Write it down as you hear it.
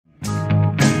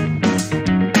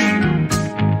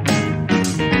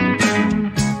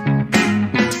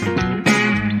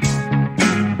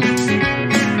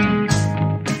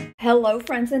Hello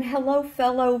friends and hello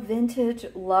fellow vintage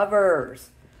lovers.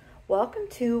 Welcome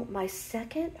to my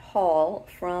second haul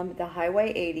from the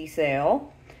Highway 80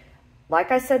 sale.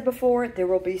 Like I said before, there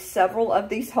will be several of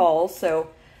these hauls, so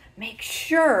make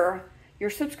sure you're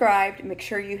subscribed. Make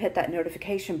sure you hit that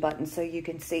notification button so you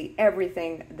can see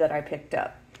everything that I picked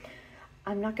up.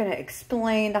 I'm not going to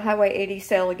explain the Highway 80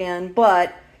 sale again,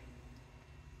 but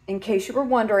in case you were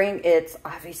wondering, it's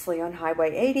obviously on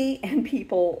Highway 80 and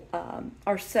people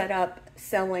are set up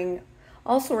selling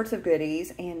all sorts of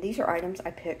goodies, and these are items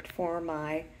I picked for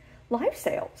my live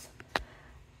sales.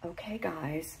 Okay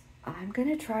guys, I'm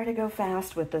gonna try to go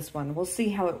fast with this one. We'll see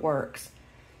how it works.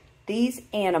 These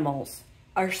animals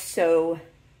are so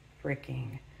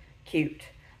freaking cute.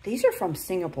 These are from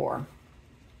Singapore.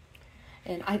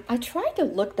 And I tried to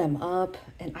look them up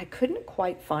and I couldn't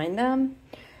quite find them.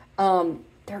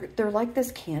 They're like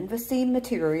this canvasy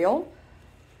material.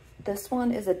 This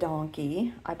one is a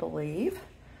donkey, I believe.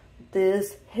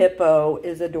 This hippo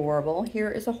is adorable.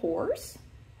 Here is a horse.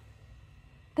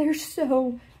 They're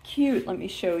so cute. Let me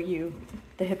show you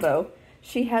the hippo.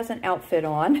 She has an outfit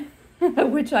on,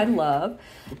 which I love.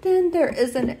 Then there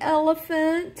is an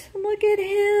elephant. Look at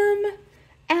him.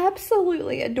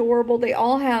 Absolutely adorable. They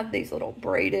all have these little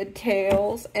braided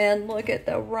tails. And look at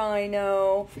the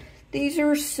rhino. These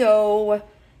are so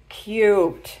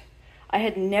cute. I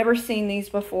had never seen these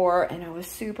before and I was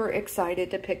super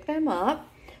excited to pick them up.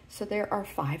 So there are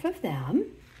 5 of them.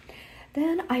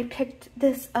 Then I picked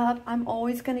this up. I'm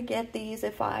always going to get these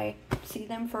if I see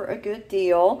them for a good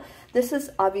deal. This is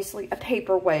obviously a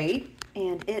paperweight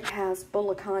and it has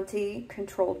Bullicanti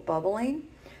controlled bubbling.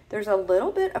 There's a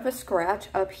little bit of a scratch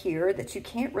up here that you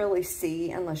can't really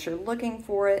see unless you're looking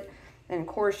for it. And of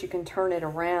course you can turn it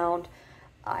around.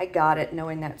 I got it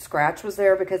knowing that scratch was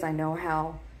there because I know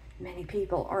how many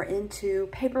people are into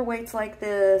paperweights like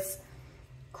this,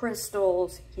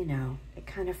 crystals, you know, it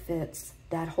kind of fits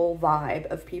that whole vibe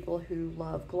of people who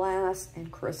love glass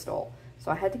and crystal.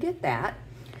 So I had to get that.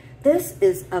 This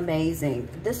is amazing.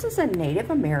 This is a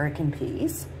Native American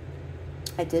piece.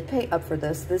 I did pay up for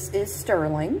this. This is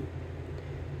sterling.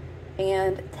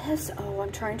 And this, oh,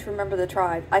 I'm trying to remember the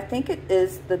tribe. I think it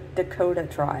is the Dakota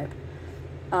tribe.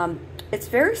 It's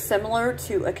very similar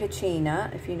to a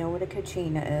kachina, if you know what a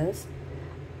kachina is.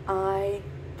 I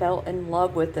fell in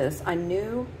love with this. I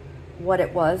knew what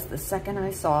it was the second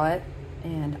I saw it,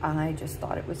 and I just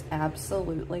thought it was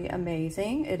absolutely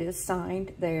amazing. It is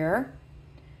signed there.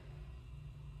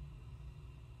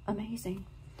 Amazing.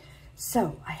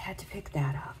 So I had to pick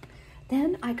that up.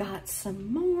 Then I got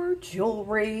some more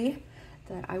jewelry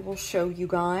that I will show you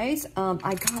guys.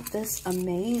 I got this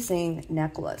amazing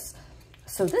necklace.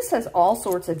 So this has all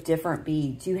sorts of different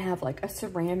beads. You have like a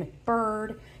ceramic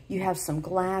bird, you have some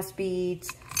glass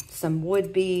beads, some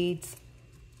wood beads.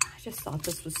 I just thought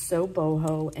this was so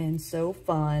boho and so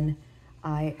fun.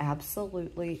 I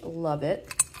absolutely love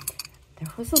it. There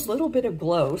was a little bit of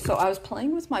glow, so I was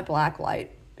playing with my black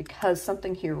light because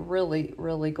something here really,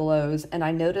 really glows, and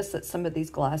I noticed that some of these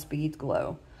glass beads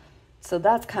glow. So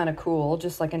that's kind of cool,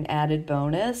 just like an added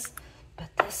bonus.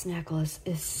 But this necklace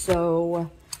is so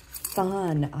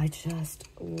fun. I just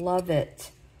love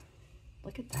it.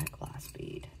 Look at that glass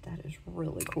bead. That is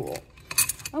really cool.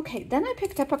 Okay, then I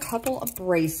picked up a couple of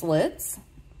bracelets.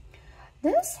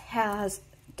 This has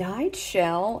dyed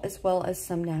shell as well as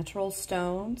some natural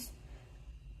stones.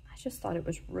 I just thought it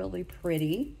was really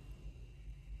pretty.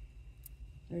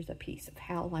 There's a piece of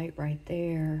howlite right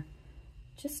there.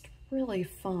 Just really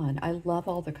fun. I love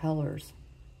all the colors.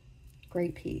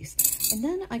 Great piece. And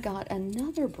then I got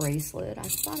another bracelet. I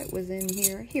thought it was in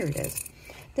here. Here it is.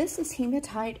 This is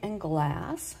hematite and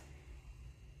glass.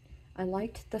 I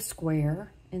liked the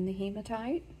square in the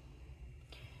hematite.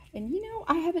 And you know,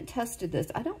 I haven't tested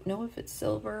this. I don't know if it's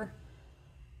silver,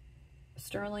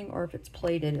 sterling, or if it's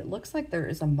plated. It looks like there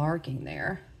is a marking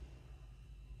there.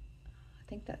 I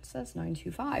think that says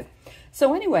 925.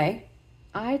 So anyway,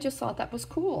 I just thought that was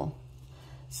cool.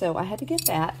 So I had to get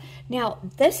that. Now,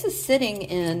 this is sitting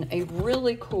in a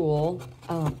really cool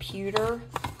pewter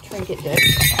trinket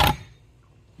dish.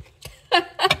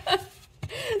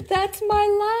 That's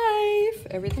my life.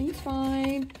 Everything's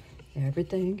fine.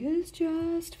 Everything is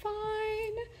just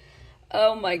fine.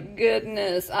 Oh my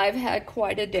goodness, I've had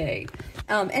quite a day.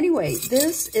 Anyway,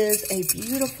 this is a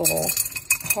beautiful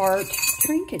heart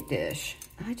trinket dish.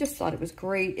 I just thought it was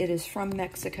great. It is from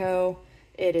Mexico.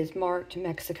 It is marked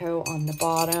Mexico on the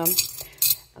bottom.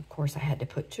 Of course, I had to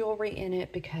put jewelry in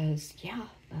it because, yeah,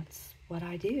 that's what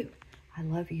I do. I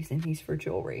love using these for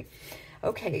jewelry.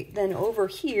 Okay, then over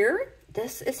here,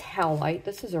 this is howlite.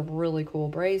 This is a really cool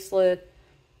bracelet.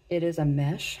 It is a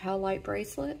mesh howlite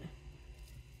bracelet.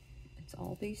 It's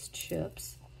all these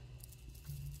chips.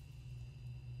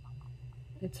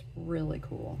 It's really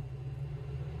cool.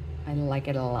 I like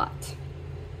it a lot.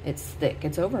 It's thick.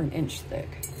 It's over an inch thick.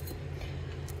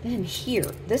 Then here,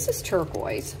 this is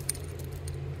turquoise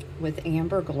with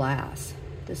amber glass.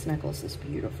 This necklace is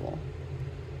beautiful.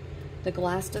 The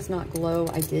glass does not glow.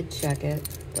 I did check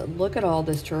it, but look at all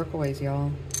this turquoise,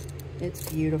 y'all. It's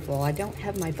beautiful. I don't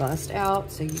have my bust out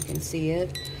so you can see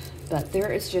it, but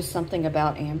there is just something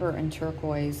about amber and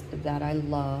turquoise that I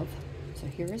love. So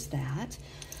here is that.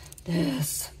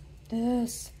 This.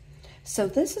 So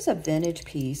this is a vintage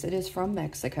piece. It is from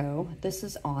Mexico. This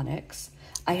is onyx.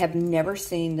 I have never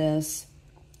seen this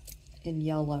in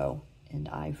yellow, and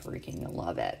I freaking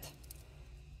love it.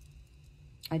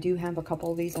 I do have a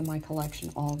couple of these in my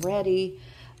collection already,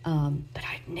 but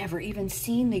I've never even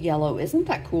seen the yellow. Isn't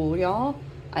that cool, y'all?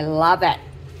 I love it.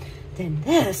 Then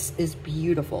this is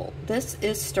beautiful. This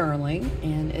is sterling,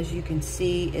 and as you can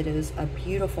see, it is a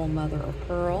beautiful mother of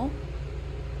pearl.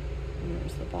 And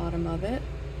there's the bottom of it.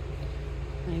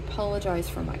 I apologize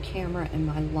for my camera and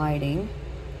my lighting.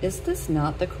 Is this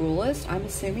not the coolest? I'm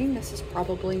assuming this is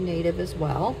probably native as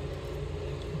well.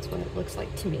 That's what it looks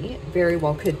like to me. It very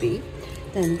well could be.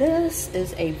 Then this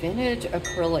is a vintage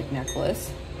acrylic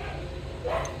necklace.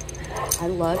 I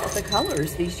love the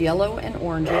colors, these yellow and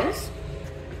oranges.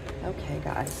 Okay,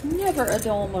 guys, never a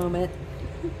dull moment.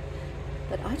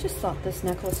 But I just thought this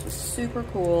necklace was super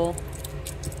cool.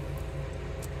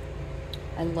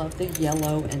 I love the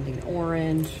yellow and the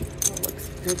orange. Oh, it looks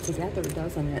good together,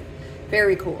 doesn't it?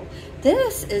 Very cool.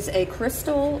 This is a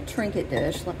crystal trinket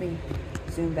dish. Let me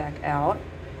zoom back out.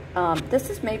 This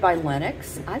is made by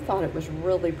Lenox. I thought it was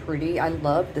really pretty. I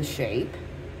love the shape.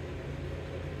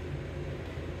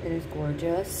 It is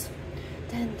gorgeous.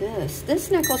 Then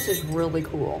this necklace is really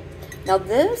cool. Now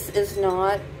this is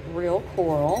not real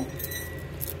coral,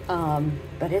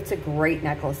 but it's a great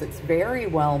necklace. It's very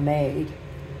well made.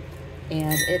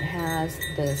 And it has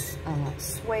this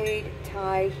suede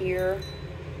tie here.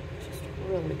 Just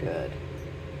really good.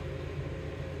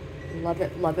 Love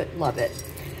it, love it, love it.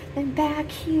 And back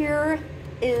here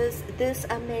is this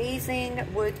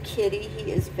amazing wood kitty.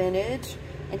 He is vintage,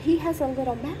 and he has a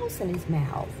little mouse in his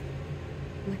mouth.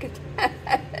 Look at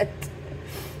that.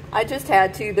 I just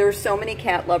had to. There's so many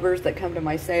cat lovers that come to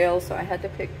my sale, so I had to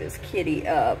pick this kitty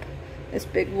up. This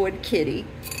big wood kitty.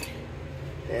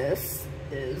 This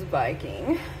is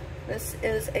Viking. This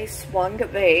is a swung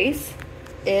vase.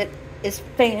 It is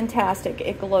fantastic.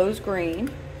 It glows green.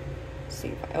 Let's see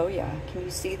if oh yeah, can you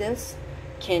see this?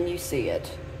 Can you see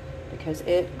it? Because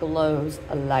it glows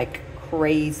like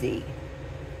crazy.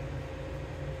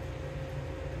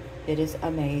 It is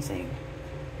amazing.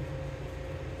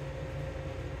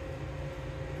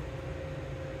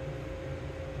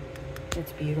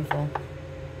 It's beautiful.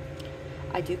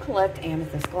 I do collect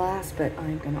amethyst glass, but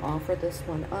I'm going to offer this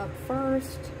one up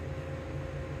first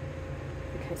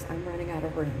because I'm running out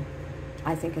of room.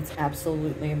 I think it's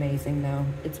absolutely amazing though.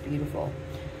 It's beautiful.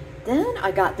 Then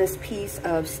I got this piece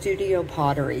of studio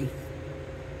pottery.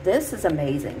 This is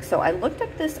amazing. So I looked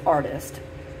up this artist.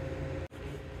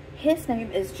 His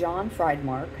name is John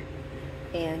Friedmark,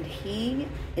 and he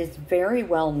is very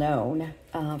well known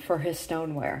for his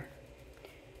stoneware.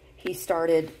 He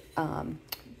started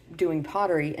doing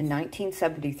pottery in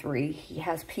 1973. He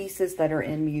has pieces that are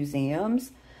in museums,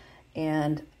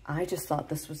 and I just thought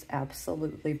this was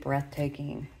absolutely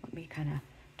breathtaking. Let me kind of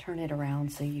turn it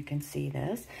around so you can see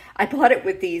this. I bought it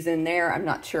with these in there. I'm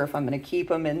not sure if I'm going to keep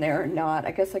them in there or not.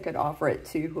 I guess I could offer it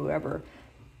to whoever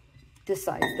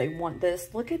decides they want this.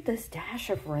 Look at this dash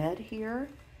of red here.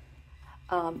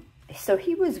 So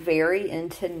he was very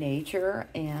into nature,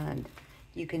 and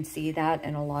you can see that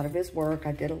in a lot of his work.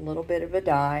 I did a little bit of a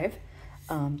dive.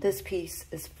 This piece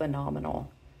is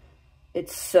phenomenal.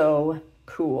 It's so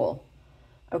cool.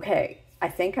 Okay, I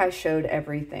think I showed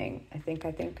everything. I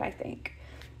think.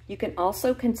 You can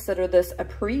also consider this a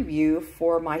preview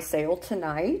for my sale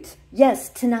tonight. Yes,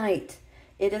 tonight.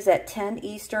 It is at 10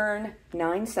 Eastern,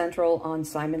 9 Central on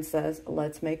Simon Says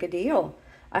Let's Make a Deal.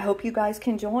 I hope you guys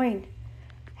can join.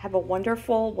 Have a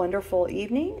wonderful, wonderful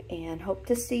evening, and hope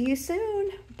to see you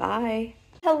soon. Bye.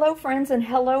 Hello, friends, and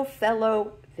hello,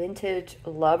 fellow vintage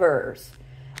lovers.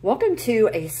 Welcome to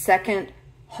a second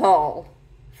haul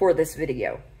for this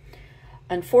video.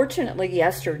 Unfortunately,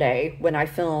 yesterday, when I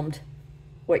filmed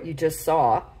what you just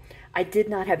saw, I did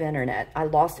not have internet. I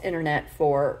lost internet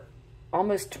for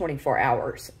almost 24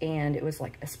 hours, and it was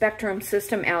like a Spectrum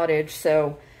system outage.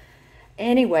 So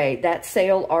anyway, that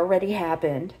sale already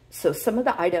happened. So some of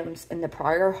the items in the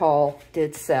prior haul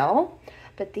did sell,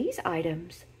 but these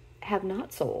items have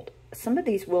not sold. some of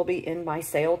these will be in my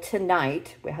sale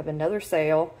tonight. We have another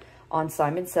sale on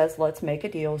Simon Says Let's Make a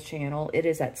Deals channel. It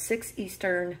is at 6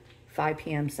 Eastern, 5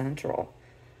 p.m. Central.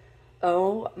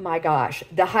 Oh my gosh.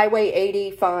 The Highway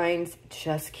 80 finds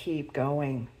just keep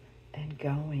going and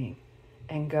going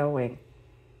and going.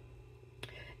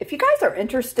 If you guys are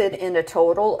interested in a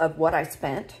total of what I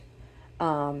spent,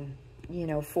 you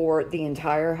know, for the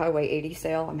entire Highway 80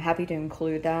 sale, I'm happy to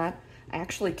include that. I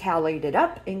actually tallied it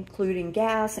up, including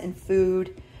gas and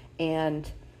food, and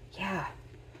yeah,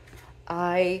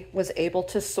 I was able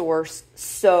to source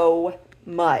so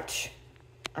much,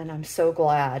 and I'm so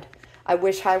glad. I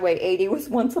wish Highway 80 was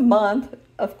once a month.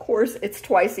 Of course, it's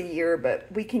twice a year, but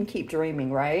we can keep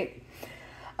dreaming, right?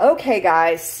 Okay,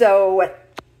 guys, so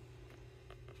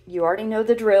you already know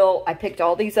the drill. I picked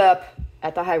all these up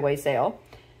at the Highway sale.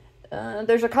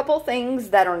 There's a couple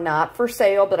things that are not for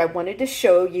sale, but I wanted to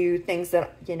show you things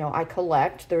that, you know, I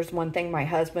collect. There's one thing my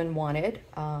husband wanted,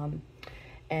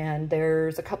 and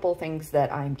there's a couple things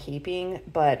that I'm keeping,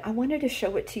 but I wanted to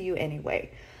show it to you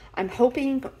anyway. I'm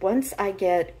hoping once I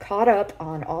get caught up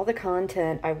on all the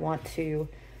content I want to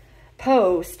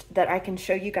post that I can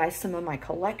show you guys some of my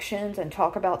collections and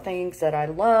talk about things that I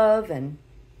love and,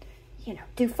 you know,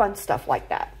 do fun stuff like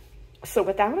that. So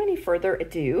without any further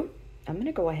ado, I'm going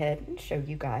to go ahead and show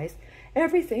you guys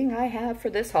everything I have for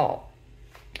this haul.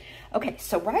 Okay,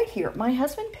 so right here, my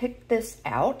husband picked this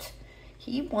out.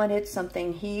 He wanted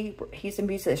something, he's a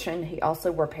musician. He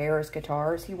also repairs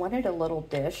guitars. He wanted a little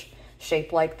dish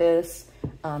shaped like this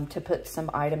to put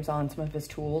some items on, some of his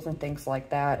tools and things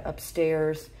like that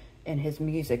upstairs in his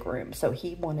music room. So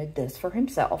he wanted this for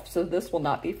himself. So this will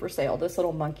not be for sale. This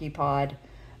little monkey pod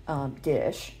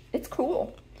dish. It's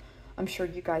cool. I'm sure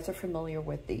you guys are familiar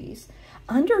with these.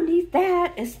 Underneath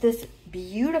that is this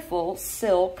beautiful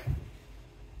silk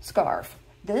scarf.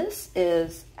 This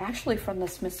is actually from the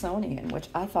Smithsonian, which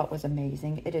I thought was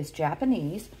amazing. It is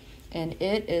Japanese, and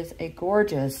it is a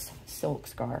gorgeous silk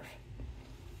scarf.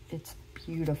 It's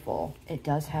beautiful. It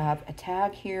does have a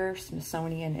tag here,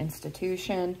 Smithsonian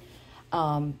Institution.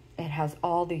 It has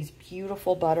all these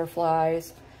beautiful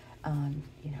butterflies,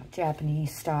 you know,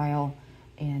 Japanese style.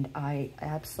 And I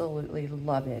absolutely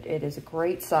love it. It is a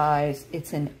great size.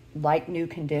 It's in like new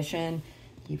condition.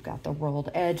 You've got the rolled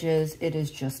edges. It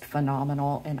is just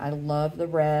phenomenal. And I love the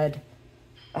red.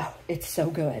 Oh, it's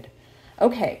so good.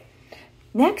 Okay.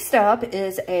 Next up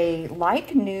is a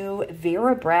like new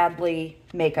Vera Bradley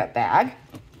makeup bag.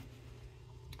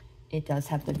 It does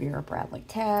have the Vera Bradley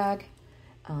tag.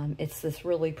 It's this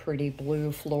really pretty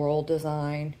blue floral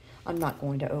design. I'm not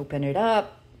going to open it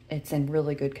up. It's in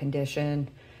really good condition.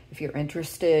 If you're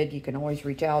interested, you can always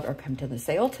reach out or come to the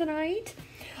sale tonight.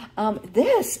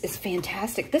 This is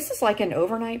fantastic. This is like an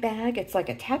overnight bag. It's like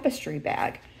a tapestry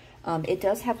bag. It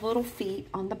does have little feet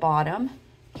on the bottom.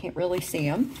 Can't really see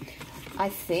them. I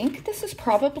think this is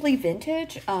probably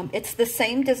vintage. It's the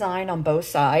same design on both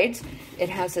sides. It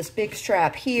has this big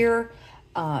strap here.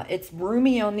 It's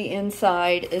roomy on the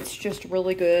inside. It's just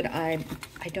really good. I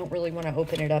don't really want to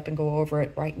open it up and go over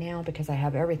it right now because I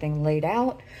have everything laid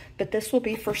out, but this will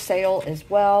be for sale as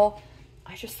well.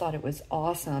 I just thought it was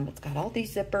awesome. It's got all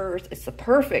these zippers. It's the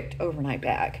perfect overnight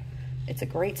bag. It's a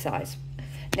great size.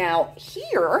 Now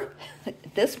here,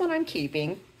 this one I'm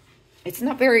keeping. It's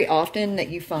not very often that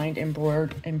you find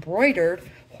embroidered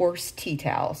horse tea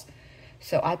towels.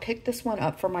 So I picked this one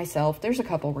up for myself. There's a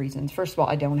couple reasons. First of all,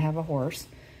 I don't have a horse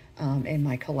in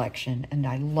my collection, and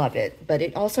I love it. But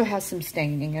it also has some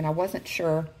staining, and I wasn't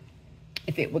sure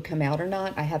if it would come out or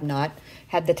not. I have not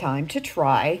had the time to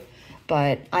try,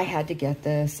 but I had to get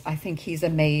this. I think he's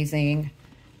amazing,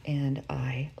 and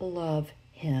I love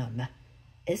him.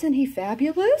 Isn't he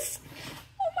fabulous?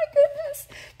 Oh my goodness.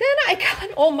 Then I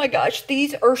got, oh my gosh,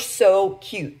 these are so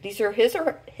cute. These are his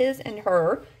and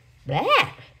her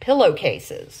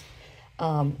pillowcases.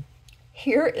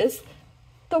 Here is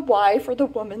the wife or the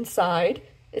woman's side.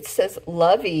 It says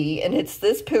Lovey, and it's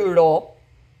this poodle.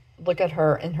 Look at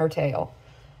her and her tail.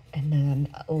 And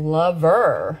then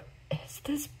Lover is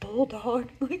this bulldog.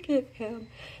 Look at him.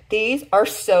 These are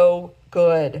so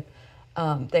good.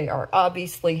 They are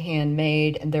obviously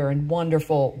handmade, and they're in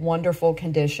wonderful, wonderful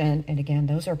condition. And again,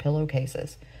 those are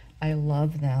pillowcases. I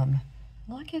love them.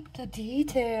 Look at the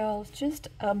details, just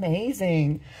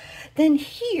amazing. Then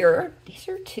here, these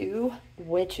are two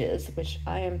witches, which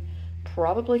I am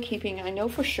probably keeping. I know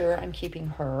for sure I'm keeping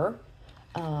her.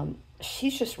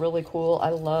 She's just really cool. I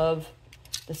love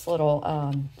this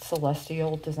little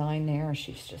celestial design there.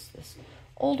 She's just this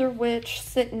older witch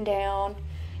sitting down.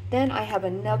 Then I have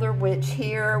another witch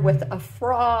here with a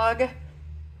frog.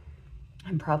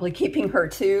 I'm probably keeping her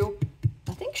too.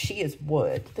 think she is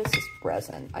wood. This is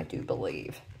resin, I do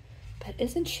believe. But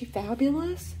isn't she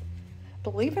fabulous?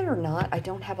 Believe it or not, I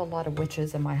don't have a lot of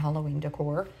witches in my Halloween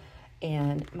decor.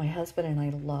 And my husband and I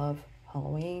love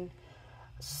Halloween.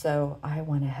 So I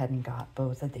went ahead and got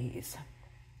both of these.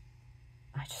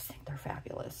 I just think they're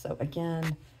fabulous. So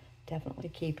again, definitely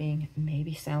keeping,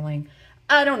 maybe selling.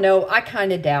 I don't know. I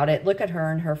kind of doubt it. Look at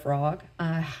her and her frog.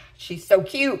 She's so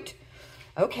cute.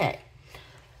 Okay.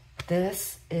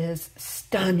 This is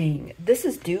stunning. This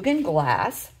is Dugan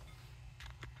glass.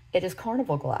 It is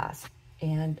carnival glass.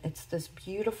 And it's this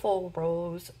beautiful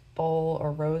rose bowl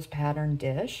or rose pattern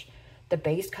dish. The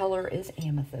base color is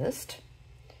amethyst.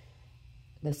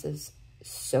 This is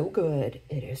so good.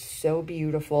 It is so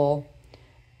beautiful.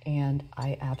 And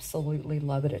I absolutely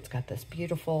love it. It's got this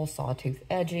beautiful sawtooth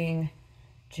edging.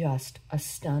 Just a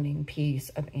stunning piece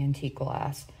of antique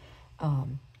glass.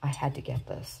 I had to get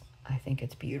this. I think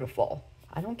it's beautiful.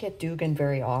 I don't get Dugan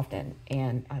very often,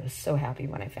 and I was so happy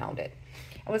when I found it.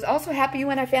 I was also happy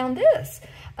when I found this.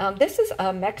 This is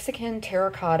a Mexican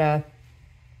terracotta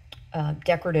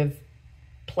decorative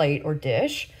plate or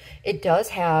dish. It does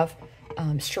have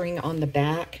string on the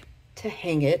back to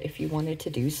hang it if you wanted to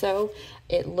do so.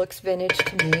 It looks vintage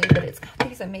to me, but it's got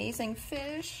these amazing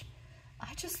fish.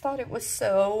 I just thought it was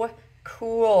so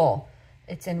cool.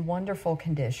 It's in wonderful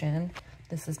condition.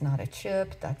 This is not a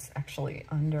chip. That's actually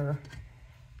under,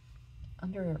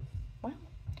 well,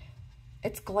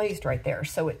 it's glazed right there.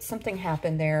 So it's something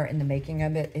happened there in the making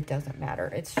of it. It doesn't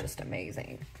matter. It's just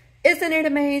amazing. Isn't it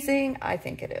amazing? I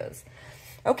think it is.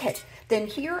 Okay, then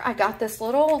here I got this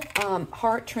little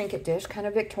heart trinket dish, kind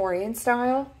of Victorian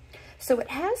style. So it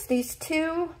has these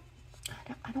two,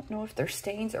 I don't know if they're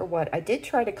stains or what. I did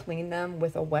try to clean them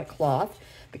with a wet cloth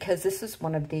because this is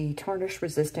one of the tarnish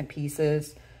resistant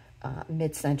pieces,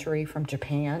 mid-century from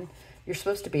Japan. You're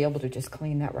supposed to be able to just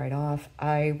clean that right off.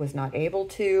 I was not able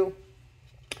to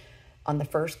on the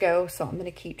first go, so I'm going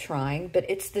to keep trying. But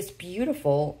it's this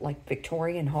beautiful, like,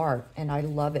 Victorian heart, and I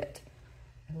love it.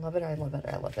 I love it, I love it,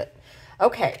 I love it.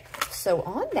 Okay, so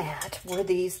on that were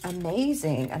these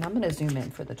amazing, and I'm going to zoom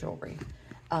in for the jewelry,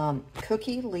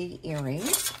 Cookie Lee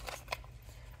earrings.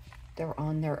 They're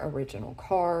on their original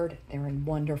card. They're in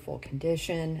wonderful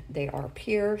condition. They are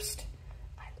pierced.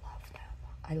 I love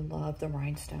them. I love the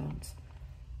rhinestones.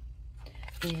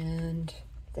 And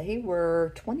they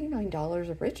were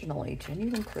 $29 originally,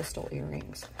 genuine crystal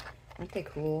earrings. Aren't they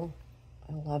cool?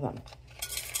 I love them.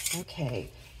 Okay,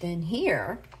 then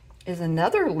here is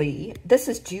another Lee. This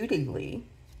is Judy Lee.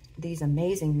 These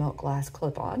amazing milk glass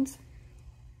clip-ons.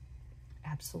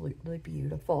 Absolutely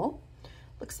beautiful.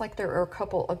 Looks like there are a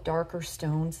couple of darker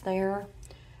stones there.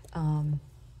 You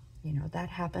know, that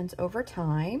happens over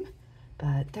time,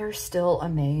 but they're still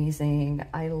amazing.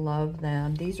 I love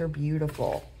them. These are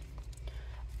beautiful.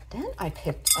 Then I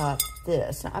picked up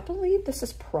this. Now, I believe this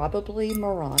is probably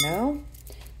Murano.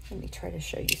 Let me try to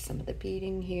show you some of the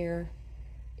beading here.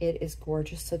 It is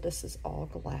gorgeous. So this is all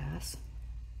glass.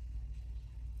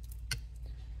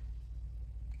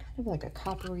 Kind of like a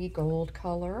coppery gold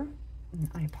color.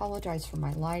 I apologize for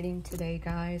my lighting today,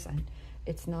 guys.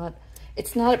 It's not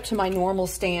up to my normal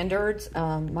standards.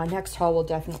 My next haul will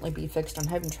definitely be fixed. I'm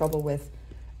having trouble with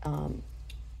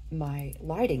my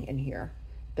lighting in here.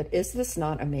 But is this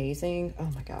not amazing? Oh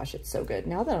my gosh, it's so good.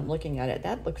 Now that I'm looking at it,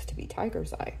 that looks to be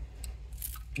tiger's eye.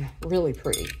 Yeah, really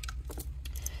pretty.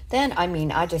 Then, I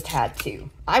mean, I just had to.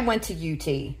 I went to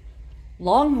UT.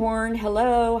 Longhorn,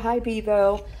 hello, hi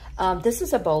Bevo. This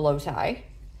is a bolo tie.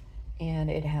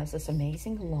 And it has this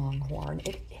amazing longhorn.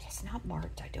 It is not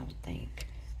marked, I don't think.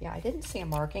 Yeah, I didn't see a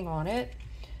marking on it,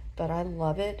 but I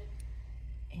love it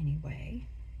anyway.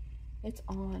 It's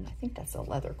on, I think that's a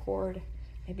leather cord.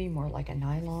 Maybe more like a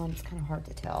nylon. It's kind of hard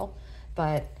to tell,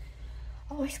 but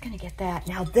always gonna get that.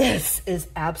 Now this is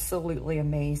absolutely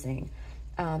amazing.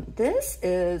 This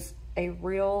is a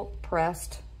real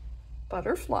pressed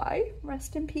butterfly.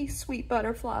 Rest in peace, sweet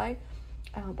butterfly,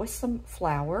 with some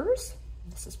flowers.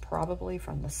 This is probably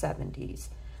from the 70s.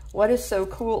 What is so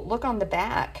cool? Look on the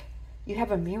back. You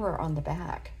have a mirror on the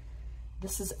back.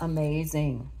 This is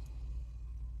amazing.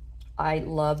 I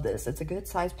love this. It's a good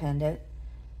size pendant.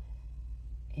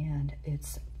 And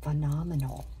it's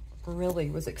phenomenal. Really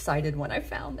was excited when I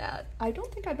found that. I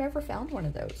don't think I've ever found one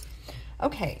of those.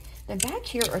 Okay, then back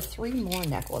here are 3 more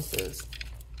necklaces.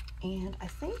 And I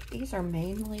think these are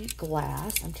mainly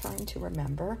glass. I'm trying to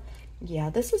remember. Yeah,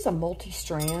 this is a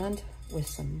multi-strand with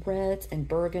some reds and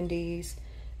burgundies.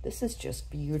 This is just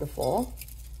beautiful.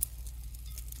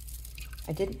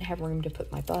 I didn't have room to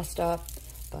put my bust up,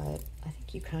 but I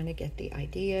think you kind of get the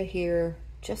idea here.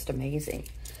 Just amazing.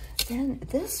 Then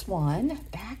this one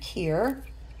back here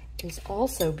is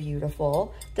also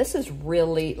beautiful. This is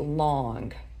really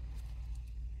long.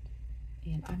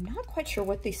 And I'm not quite sure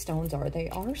what these stones are. They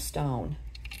are stone.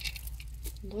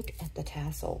 Look at the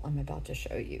tassel I'm about to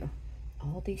show you.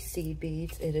 All these seed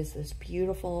beads. It is this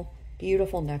beautiful,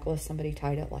 beautiful necklace. Somebody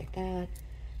tied it like that.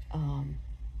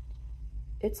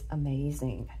 It's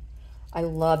amazing. I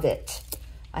love it.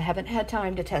 I haven't had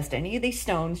time to test any of these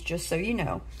stones, just so you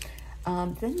know.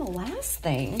 Then the last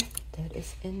thing that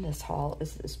is in this haul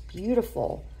is this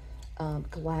beautiful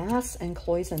glass and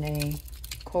cloisonne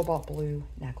cobalt blue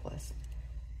necklace.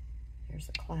 Here's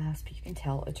a clasp. You can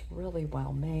tell it's really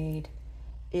well made.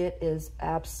 It is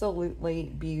absolutely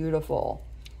beautiful.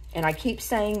 And I keep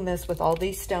saying this with all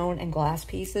these stone and glass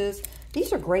pieces.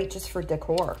 These are great just for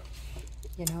decor.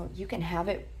 You know, you can have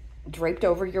it draped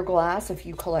over your glass if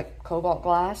you collect cobalt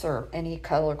glass or any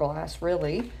color glass,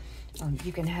 really.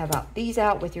 You can have these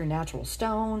out with your natural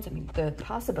stones. I mean, the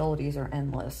possibilities are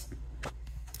endless.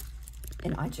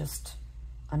 And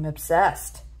I'm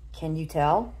obsessed. Can you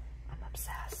tell? I'm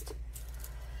obsessed.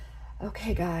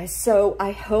 Okay, guys, so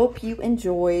I hope you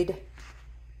enjoyed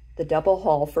the double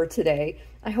haul for today.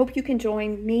 I hope you can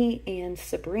join me and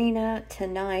Sabrina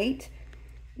tonight.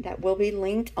 That will be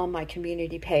linked on my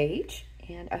community page.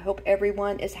 And I hope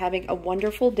everyone is having a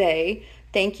wonderful day.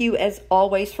 Thank you, as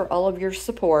always, for all of your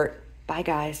support. Bye,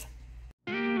 guys.